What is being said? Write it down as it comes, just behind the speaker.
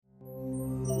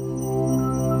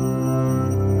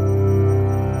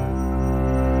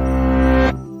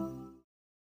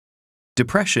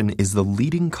Depression is the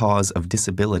leading cause of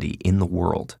disability in the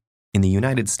world. In the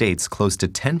United States, close to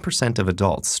 10% of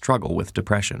adults struggle with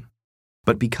depression.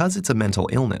 But because it's a mental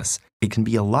illness, it can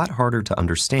be a lot harder to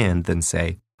understand than,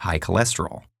 say, high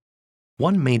cholesterol.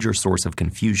 One major source of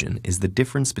confusion is the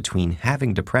difference between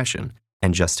having depression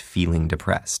and just feeling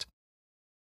depressed.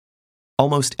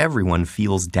 Almost everyone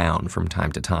feels down from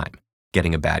time to time.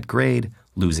 Getting a bad grade,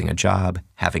 losing a job,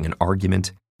 having an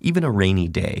argument, even a rainy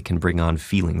day can bring on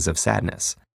feelings of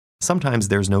sadness. Sometimes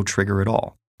there's no trigger at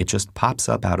all. It just pops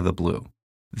up out of the blue.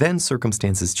 Then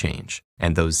circumstances change,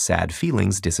 and those sad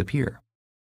feelings disappear.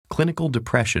 Clinical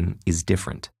depression is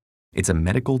different. It's a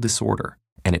medical disorder,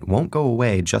 and it won't go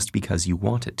away just because you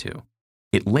want it to.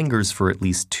 It lingers for at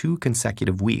least 2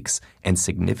 consecutive weeks and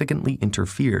significantly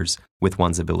interferes with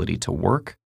one's ability to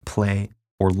work, play,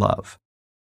 or love.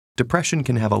 Depression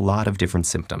can have a lot of different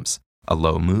symptoms: a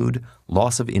low mood,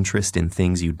 loss of interest in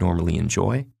things you'd normally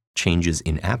enjoy, changes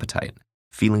in appetite,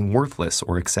 feeling worthless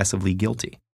or excessively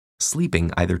guilty,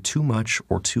 sleeping either too much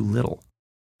or too little,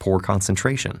 poor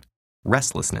concentration,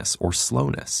 restlessness or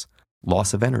slowness,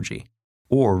 loss of energy,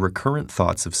 or recurrent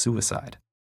thoughts of suicide.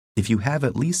 If you have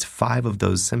at least 5 of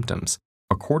those symptoms,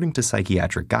 according to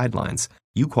psychiatric guidelines,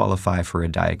 you qualify for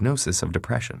a diagnosis of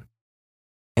depression.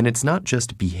 And it's not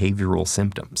just behavioral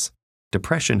symptoms.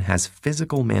 Depression has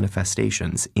physical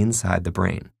manifestations inside the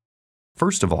brain.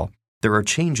 First of all, there are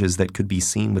changes that could be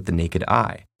seen with the naked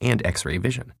eye and X-ray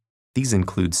vision. These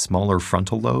include smaller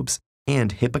frontal lobes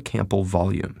and hippocampal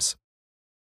volumes.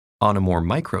 On a more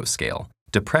micro scale,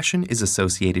 depression is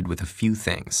associated with a few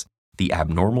things: the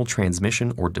abnormal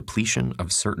transmission or depletion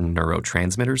of certain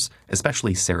neurotransmitters,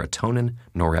 especially serotonin,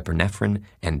 norepinephrine,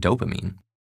 and dopamine,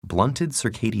 blunted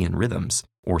circadian rhythms,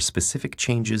 or specific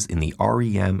changes in the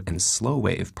REM and slow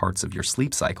wave parts of your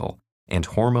sleep cycle, and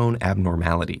hormone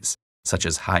abnormalities, such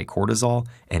as high cortisol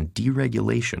and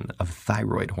deregulation of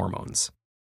thyroid hormones.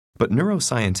 But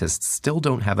neuroscientists still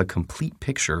don't have a complete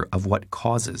picture of what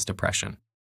causes depression.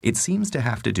 It seems to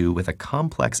have to do with a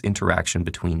complex interaction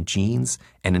between genes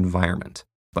and environment,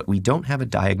 but we don't have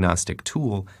a diagnostic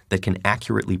tool that can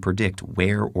accurately predict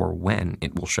where or when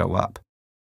it will show up.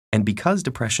 And because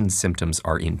depression's symptoms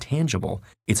are intangible,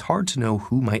 it's hard to know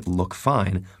who might look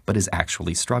fine but is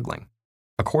actually struggling.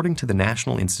 According to the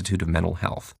National Institute of Mental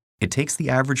Health, it takes the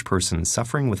average person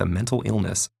suffering with a mental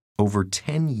illness over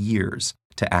 10 years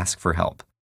to ask for help.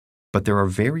 But there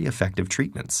are very effective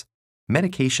treatments.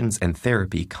 Medications and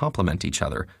therapy complement each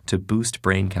other to boost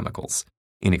brain chemicals.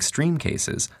 In extreme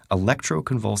cases,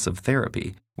 electroconvulsive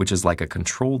therapy, which is like a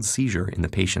controlled seizure in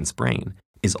the patient's brain,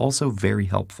 is also very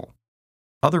helpful.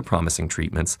 Other promising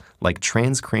treatments, like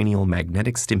transcranial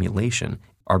magnetic stimulation,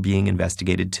 are being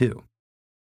investigated too.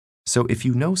 So if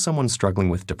you know someone struggling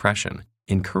with depression,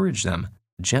 encourage them,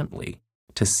 gently,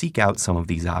 to seek out some of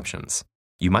these options.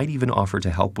 You might even offer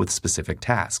to help with specific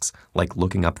tasks, like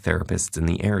looking up therapists in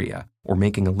the area or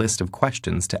making a list of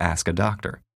questions to ask a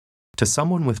doctor. To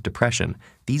someone with depression,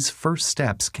 these first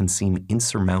steps can seem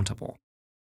insurmountable.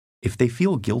 If they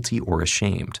feel guilty or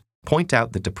ashamed, point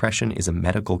out that depression is a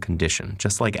medical condition,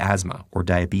 just like asthma or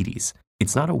diabetes.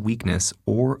 It's not a weakness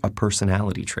or a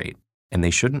personality trait, and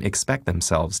they shouldn't expect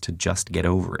themselves to just get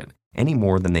over it, any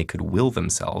more than they could will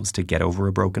themselves to get over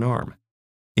a broken arm.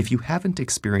 If you haven't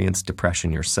experienced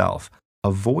depression yourself,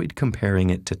 avoid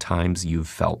comparing it to times you've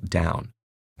felt down.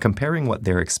 Comparing what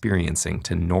they're experiencing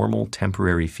to normal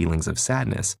temporary feelings of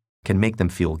sadness can make them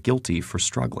feel guilty for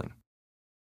struggling.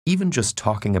 Even just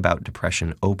talking about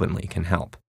depression openly can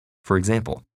help. For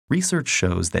example, research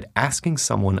shows that asking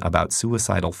someone about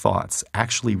suicidal thoughts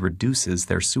actually reduces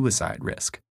their suicide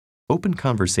risk. Open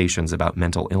conversations about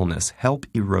mental illness help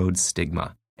erode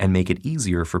stigma and make it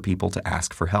easier for people to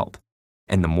ask for help.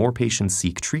 And the more patients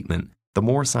seek treatment, the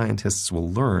more scientists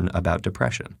will learn about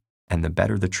depression, and the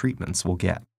better the treatments will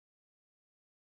get.